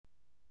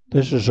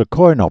This is a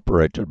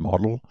coin-operated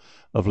model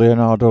of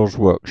Leonardo's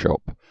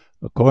workshop.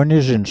 A coin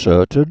is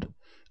inserted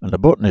and a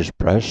button is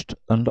pressed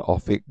and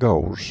off it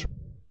goes.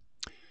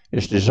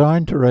 It's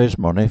designed to raise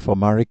money for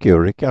Marie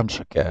Curie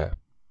Cancer Care.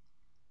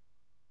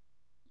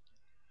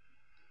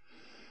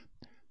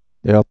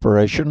 The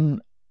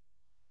operation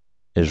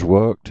is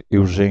worked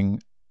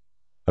using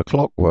a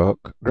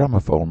clockwork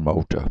gramophone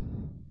motor.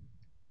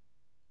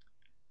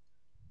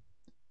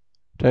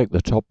 Take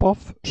the top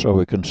off so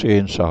we can see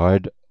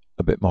inside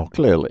a bit more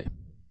clearly.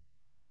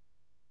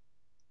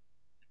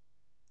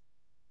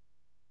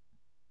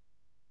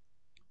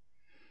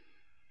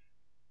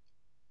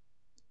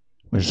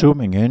 We're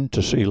zooming in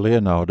to see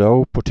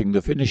Leonardo putting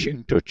the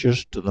finishing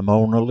touches to the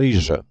Mona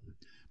Lisa,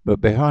 but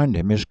behind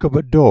him his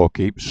cupboard door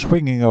keeps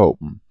swinging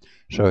open,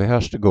 so he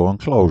has to go and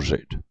close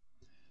it,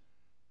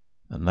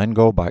 and then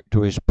go back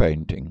to his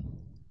painting.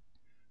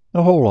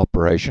 The whole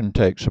operation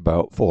takes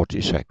about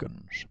 40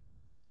 seconds.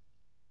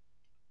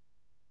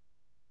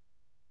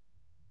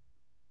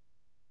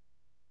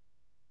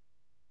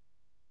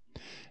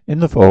 In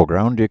the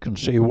foreground you can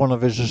see one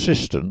of his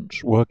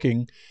assistants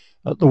working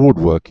at the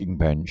woodworking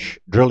bench,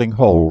 drilling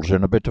holes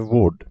in a bit of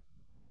wood.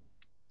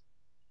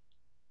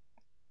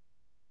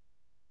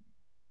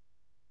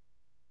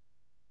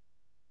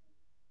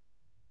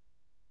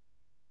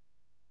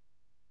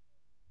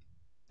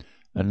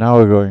 And now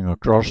we're going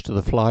across to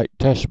the flight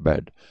test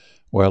bed,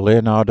 where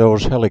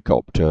Leonardo's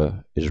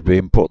helicopter is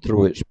being put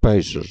through its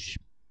paces.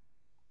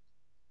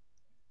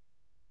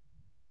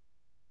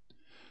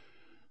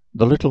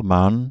 The little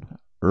man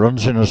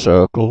runs in a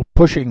circle,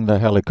 pushing the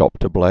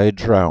helicopter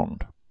blades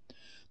round.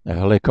 The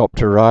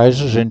helicopter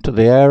rises into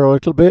the air a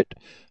little bit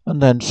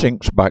and then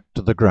sinks back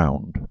to the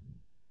ground.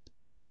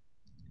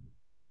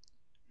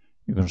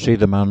 You can see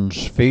the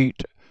man's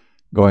feet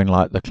going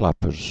like the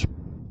clappers.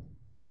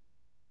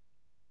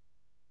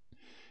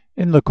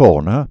 In the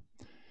corner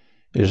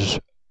is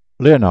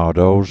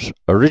Leonardo's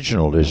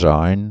original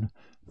design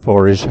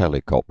for his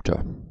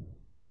helicopter.